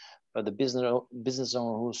generalized. But the business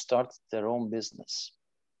owner who started their own business,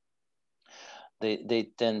 they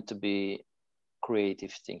tend to be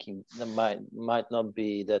creative thinking. It might not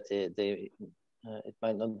be that it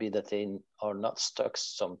might not be that they are not stuck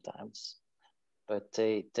sometimes, but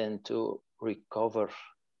they tend to recover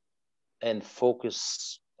and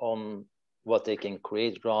focus on what they can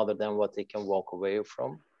create rather than what they can walk away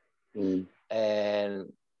from.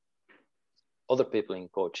 And other people in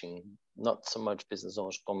coaching, not so much business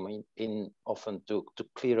owners, come in often to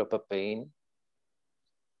clear up a pain.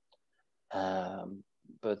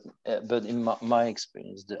 But in my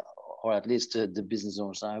experience, or at least the business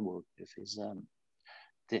owners I work with, is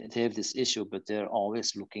they have this issue, but they're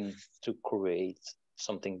always looking to create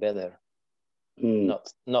something better.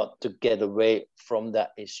 Not to get away from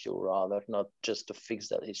that issue, rather, not just to fix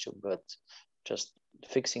that issue, but just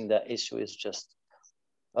fixing that issue is just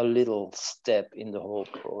a little step in the whole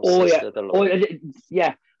process.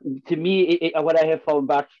 Yeah. To me, what I have found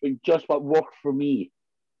back, just what worked for me.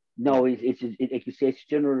 No, it's like you say, it's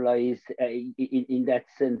generalized in that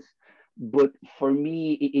sense. But for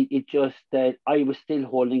me, it just that I was still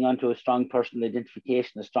holding on to a strong personal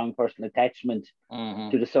identification, a strong personal attachment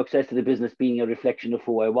to the success of the business being a reflection of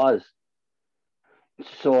who I was.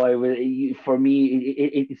 So for me,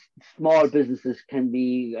 it's small businesses tend to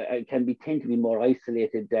be more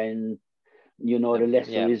isolated than, the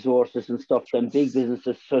lesser resources and stuff than big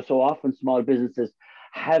businesses. So often small businesses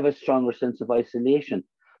have a stronger sense of isolation.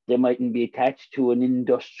 They mightn't be attached to an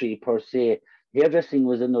industry per se. Hairdressing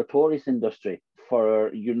was a notorious industry for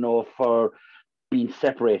being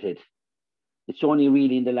separated. It's only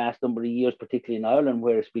really in the last number of years, particularly in Ireland,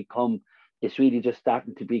 where it's really just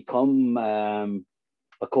starting to become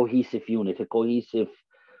a cohesive unit, a cohesive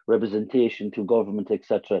representation to government,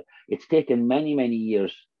 etc. It's taken many, many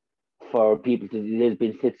years for people to, there's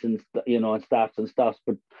been fits and, and starts and stops,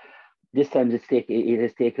 but this time it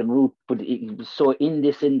has taken root. But so in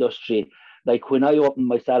this industry, like when I opened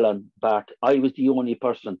my salon, Bart, I was the only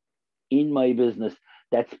person in my business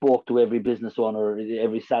that spoke to every business owner,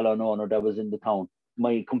 every salon owner that was in the town,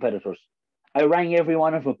 my competitors. I rang every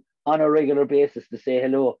one of them on a regular basis to say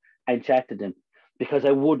hello and chat to them, because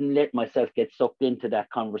I wouldn't let myself get sucked into that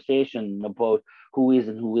conversation about who is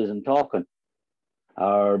and who isn't talking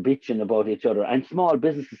or bitching about each other. And small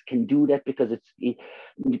businesses can do that because it's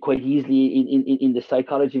quite easily in the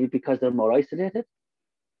psychology of it, because they're more isolated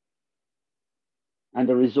and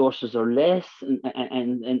the resources are less,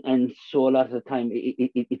 and so a lot of the time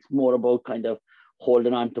it's more about kind of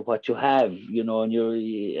holding on to what you have,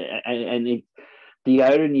 and the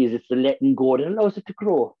irony is it's the letting go that allows it to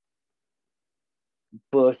grow.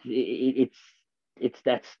 But it's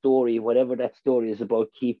that story, whatever that story is,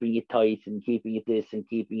 about keeping it tight and keeping it this and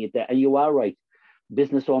keeping it that. And you are right.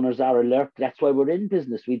 Business owners are alert. That's why we're in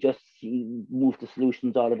business. We just move to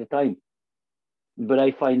solutions all of the time. But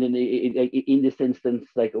I find in this instance,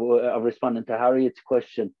 like responding to Harriet's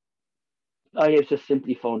question, I have just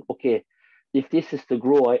simply found, okay, if this is to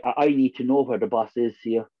grow, I need to know where the boss is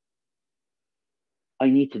here. I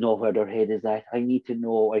need to know where their head is at. I need to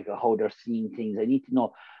know how they're seeing things. I need to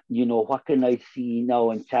know, what can I see now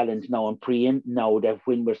and challenge now and preempt now, that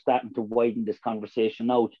when we're starting to widen this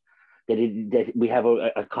conversation out, that we have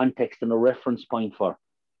a context and a reference point for.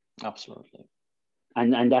 Absolutely.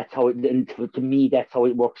 And that's how to me, that's how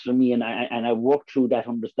it works for me. And I work through that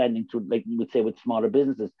understanding through, like we would say, with smaller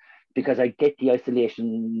businesses, because I get the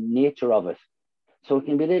isolation nature of it. So it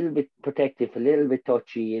can be a little bit protective, a little bit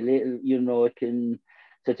touchy, a little, it can,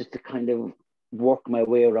 so just to kind of work my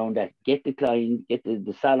way around that. Get the client, get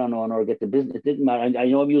the salon owner, get the business. It didn't matter. I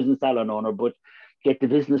know I'm using salon owner, but get the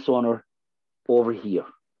business owner over here.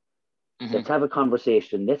 Let's have a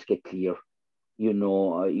conversation. Let's get clear.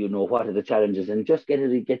 What are the challenges, and just get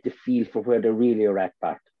the feel for where they really are at,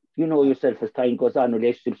 Bart. You know yourself, as time goes on,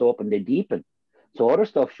 relationships open, they deepen. So other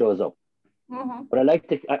stuff shows up. But I like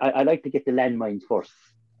to get the landmines first.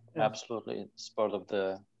 Absolutely, it's part of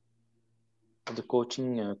the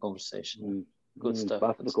coaching conversation. Good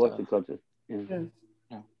stuff. The coaching conversation.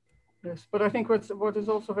 Yeah. Yes, but I think what is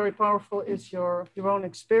also very powerful is your own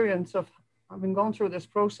experience of having gone through this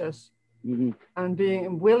process and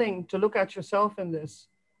being willing to look at yourself in this,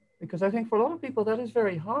 because I think for a lot of people that is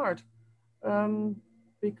very hard,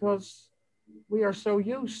 because we are so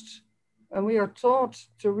used and we are taught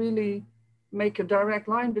to really make a direct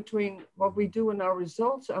line between what we do and our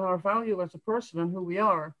results and our value as a person and who we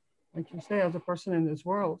are, like you say, as a person in this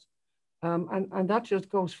world. And that just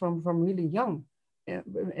goes from really young.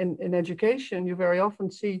 In education, you very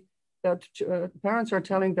often see that parents are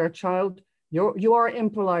telling their child, you are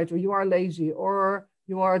impolite, or you are lazy, or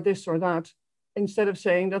you are this or that, instead of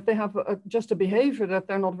saying that they have just a behavior that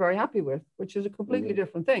they're not very happy with, which is a completely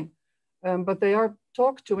different thing. But they are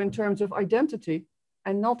talked to in terms of identity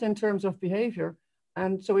and not in terms of behavior.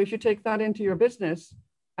 And so if you take that into your business,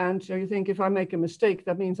 and so you think, if I make a mistake,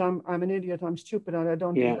 that means I'm an idiot, I'm stupid, and I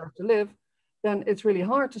don't deserve to live, then it's really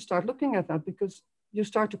hard to start looking at that, because you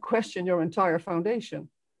start to question your entire foundation.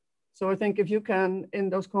 So I think if you can, in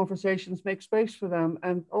those conversations, make space for them,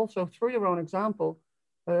 and also through your own example,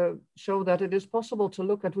 show that it is possible to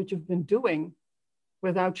look at what you've been doing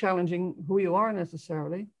without challenging who you are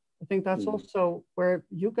necessarily. I think that's also where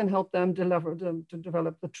you can help them to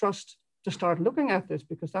develop the trust to start looking at this,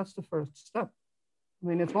 because that's the first step. I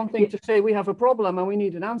mean, it's one thing to say we have a problem and we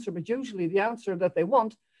need an answer, but usually the answer that they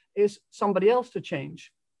want is somebody else to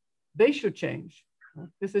change. They should change.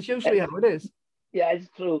 This is usually how it is. Yeah, it's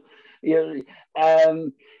true.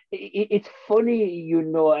 It's funny,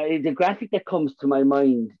 the graphic that comes to my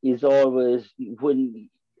mind is always when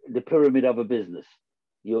the pyramid of a business.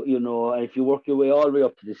 If you work your way all the way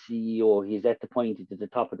up to the CEO, he's at the point at the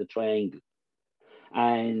top of the triangle,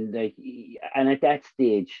 and at that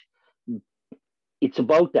stage, it's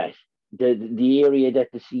about that. The area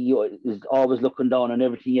that the CEO is always looking down on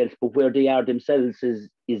everything else, but where they are themselves is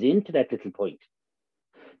into that little point.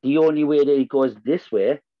 The only way that it goes this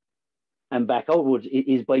way and back outwards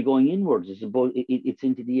is by going inwards. It's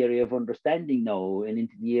into the area of understanding now, and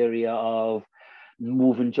into the area of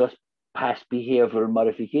moving just past behavioral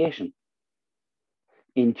modification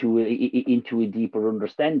into a deeper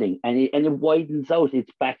understanding, and it widens out.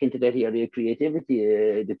 It's back into that area of creativity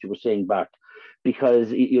that you were saying, Bart, because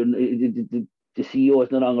the CEO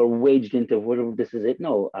is no longer wedged into whatever. This is it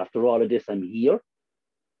now. After all of this, I'm here,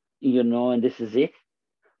 and this is it.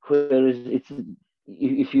 Whereas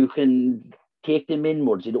if you can take them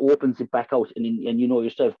inwards, it opens it back out, and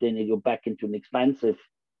yourself, then you're back into an expansive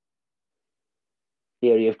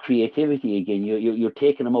area of creativity again. You're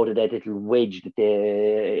taking them out of that little wedge that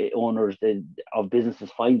the owners of businesses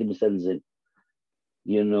find themselves in.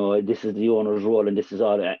 This is the owner's role, and this is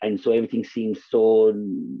all, and so everything seems so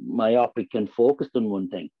myopic and focused on one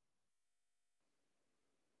thing.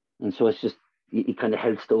 And so it's just, it kind of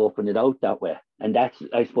helps to open it out that way. And that's,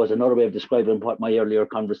 I suppose, another way of describing what my earlier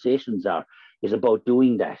conversations is about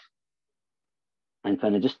doing that. And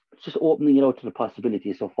kind of just opening it out to the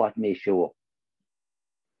possibilities of what may show up.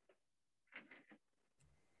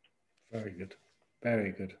 Very good.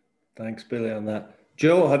 Very good. Thanks, Billy, on that.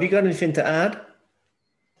 Joe, have you got anything to add?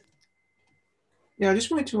 Yeah, I just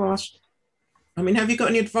wanted to ask, I mean, have you got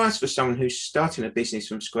any advice for someone who's starting a business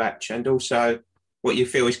from scratch, and also what you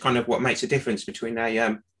feel is kind of what makes a difference between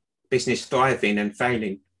a business thriving and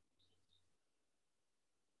failing?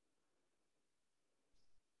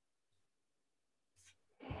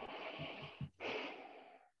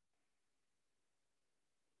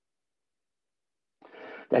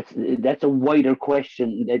 That's a wider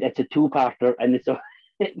question. That's a two-parter, and it's a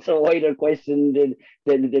wider question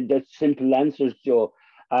than simple answers, Joe.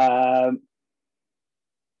 I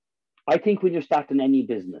think when you're starting any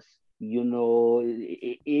business,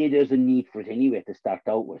 there's a need for it anyway to start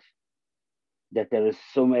out with. That there is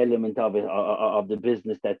some element of it, of the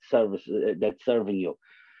business that's serving you.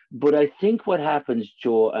 But I think what happens,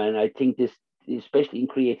 Joe, and I think this, especially in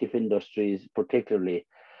creative industries particularly,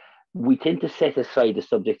 we tend to set aside the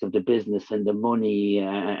subject of the business and the money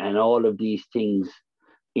and all of these things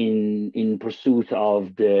in pursuit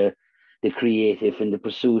of the creative, in the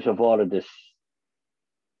pursuit of all of this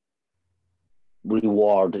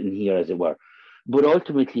reward in here, as it were. But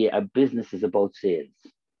ultimately, a business is about sales.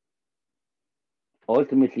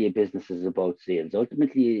 Ultimately, a business is about sales.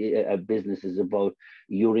 Ultimately, a business is about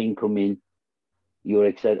your income in,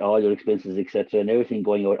 all your expenses, etc., and everything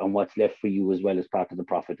going out, and what's left for you as well as part of the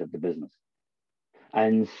profit of the business.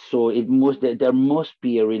 And so there must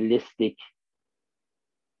be a realistic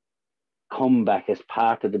comeback as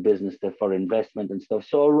part of the business for investment and stuff.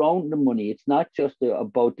 So around the money, it's not just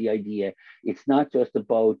about the idea. It's not just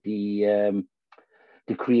about the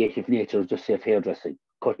creative nature of just, say, hairdressing,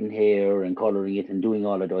 cutting hair and coloring it and doing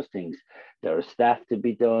all of those things. There is staff to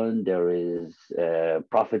be done. There is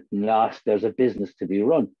profit and loss. There's a business to be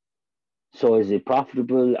run. So is it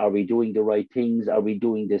profitable? Are we doing the right things? Are we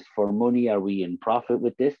doing this for money? Are we in profit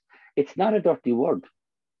with this? It's not a dirty word.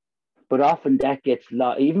 But often that gets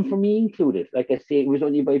lost, even for me included. Like I say, it was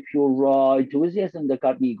only by pure raw enthusiasm that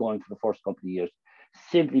got me going for the first couple of years,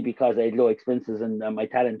 simply because I had low expenses and my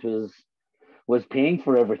talent was paying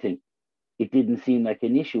for everything. It didn't seem like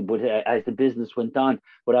an issue, but as the business went on,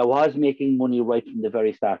 but I was making money right from the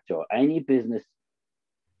very start, Joe. Any business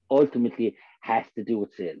ultimately has to do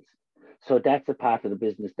with sales. So that's a part of the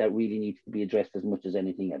business that really needs to be addressed as much as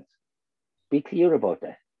anything else. Be clear about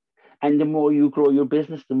that. And the more you grow your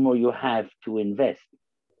business, the more you have to invest.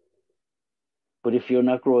 But if you're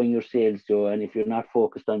not growing your sales, Joe, and if you're not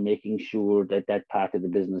focused on making sure that that part of the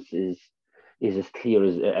business is as clear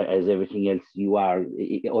as everything else you are,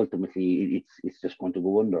 ultimately it's just going to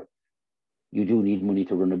go under. You do need money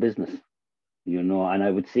to run a business, and I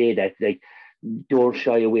would say that, like, don't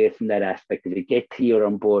shy away from that aspect of it. Get clear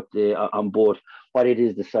on both what it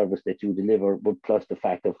is, the service that you deliver, but plus the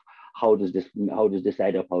fact of how does this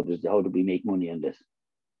add up? How do we make money on this?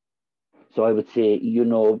 So I would say,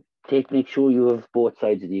 make sure you have both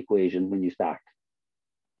sides of the equation when you start.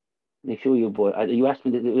 Make sure you both. You asked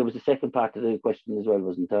me. There was the second part of the question as well,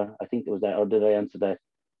 wasn't there? I think there was that, or did I answer that?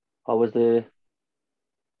 How was the?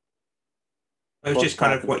 It was just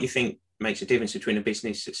kind of what you think makes a difference between a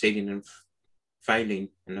business succeeding and failing,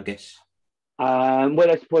 and I guess.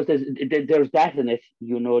 Well, I suppose there's that in it.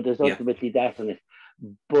 You know, there's ultimately that in it,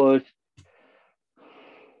 but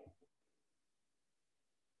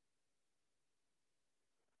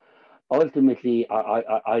ultimately,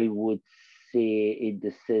 I would say in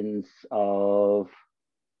the sense of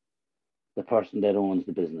the person that owns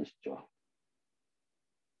the business, Joe.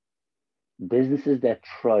 Businesses that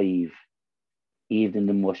thrive, even in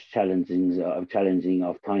the most challenging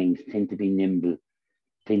of times, tend to be nimble,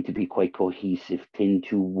 tend to be quite cohesive, tend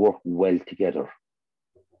to work well together.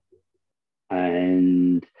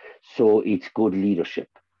 And so it's good leadership.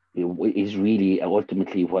 It is really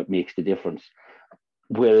ultimately what makes the difference.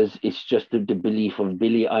 Whereas it's just the belief of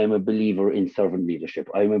Billy, I'm a believer in servant leadership.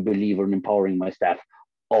 I'm a believer in empowering my staff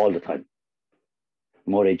all the time.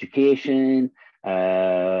 More education,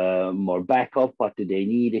 more backup, what do they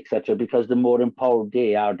need, etc. Because the more empowered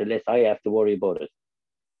they are, the less I have to worry about it.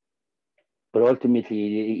 But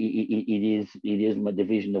ultimately, it is my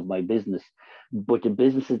division of my business. But the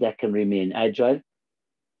businesses that can remain agile,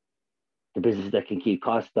 the businesses that can keep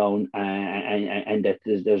costs down, and that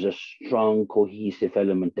there's a strong, cohesive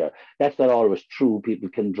element there. That's not always true. People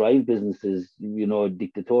can drive businesses, you know,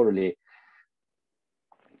 dictatorially.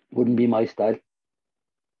 Wouldn't be my style.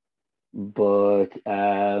 But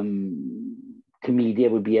to me, there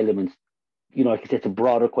would be elements, you know, like I said, it's a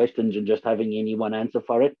broader question than just having any one answer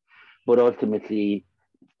for it. But ultimately,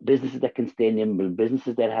 businesses that can stay nimble,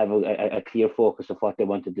 businesses that have a clear focus of what they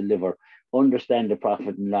want to deliver, understand the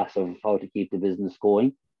profit and loss of how to keep the business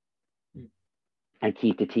going, and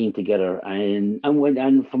keep the team together. And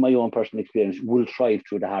from my own personal experience, will thrive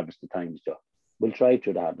through the hardest of times, Joe. Will thrive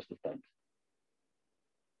through the hardest of times.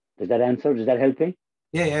 Does that answer? Does that help me?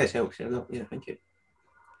 Yeah, it helps a lot. Yeah, thank you.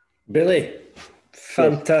 Billy,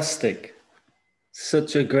 fantastic. Yes.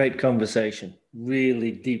 Such a great conversation.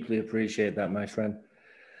 Really deeply appreciate that, my friend.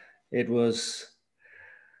 It was,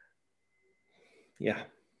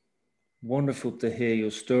 wonderful to hear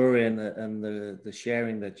your story and the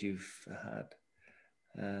sharing that you've had.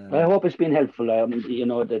 I hope it's been helpful. You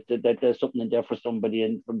know, that there's something in there for somebody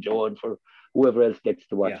and from Joe and for whoever else gets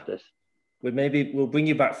to watch this. We'll bring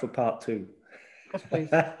you back for part 2. Yes, please.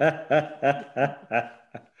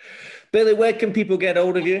 Billy, where can people get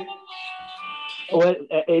hold of you? Well,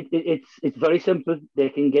 it's very simple. They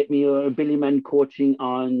can get me Billy Mann Coaching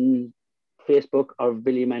on Facebook or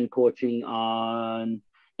Billy Mann Coaching on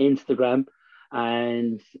Instagram.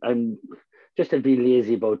 And I'm just a bit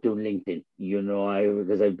lazy about doing LinkedIn, you know,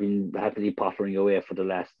 because I've been happily pottering away for the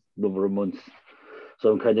last number of months.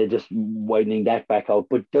 So I'm kind of just widening that back out.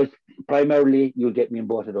 But just primarily, you'll get me in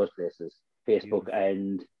both of those places, Facebook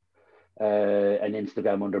and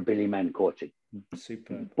Instagram under Billy Mann Coaching.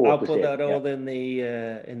 Super. I'll put that all in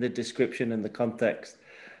the description and the context.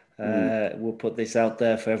 We'll put this out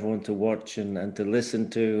there for everyone to watch and to listen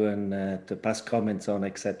to and to pass comments on,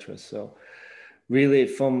 etc. So really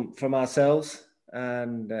from ourselves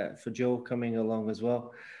and for Joe coming along as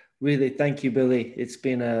well. Really, thank you, Billy. It's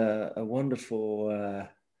been a wonderful,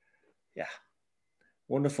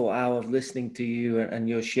 wonderful hour of listening to you and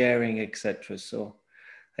your sharing, etc. So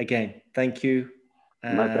again, thank you.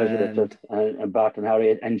 My pleasure, Richard, and Bart and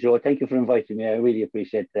Harry and Joe. Thank you for inviting me. I really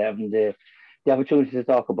appreciate having the opportunity to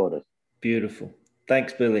talk about it. Beautiful.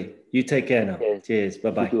 Thanks, Billy. You take care now. Okay. Cheers.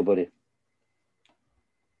 Bye-bye. You too, buddy.